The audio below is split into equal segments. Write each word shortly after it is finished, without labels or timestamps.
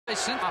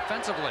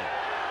offensively.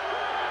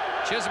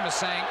 Chisam is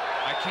saying,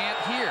 I can't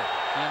hear.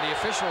 And the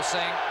official is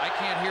saying, I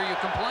can't hear you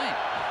complain.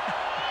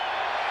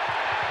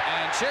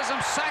 And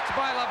Chisam sacked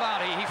by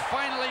LaBounty. He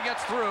finally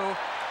gets through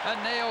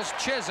and nails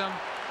Chisam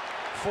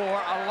for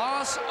a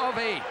loss of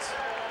 8.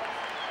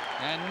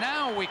 And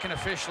now we can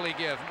officially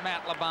give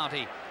Matt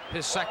LaBounty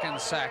his 2nd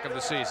sack of the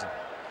season.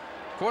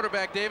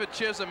 Quarterback David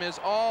Chisam is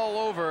all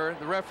over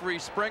the referee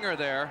Springer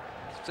there,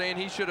 saying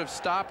he should have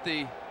stopped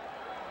the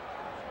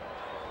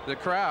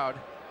crowd.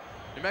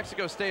 New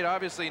Mexico State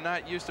obviously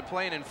not used to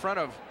playing in front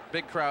of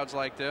big crowds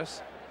like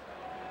this.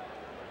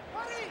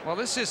 Well,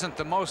 this isn't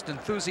the most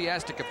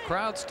enthusiastic of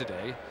crowds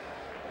today.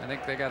 I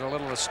think they got a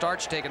little of the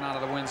starch taken out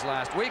of the wins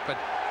last week, but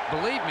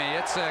believe me,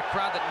 it's a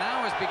crowd that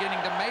now is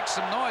beginning to make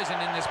some noise, and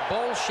in this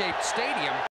bowl-shaped stadium,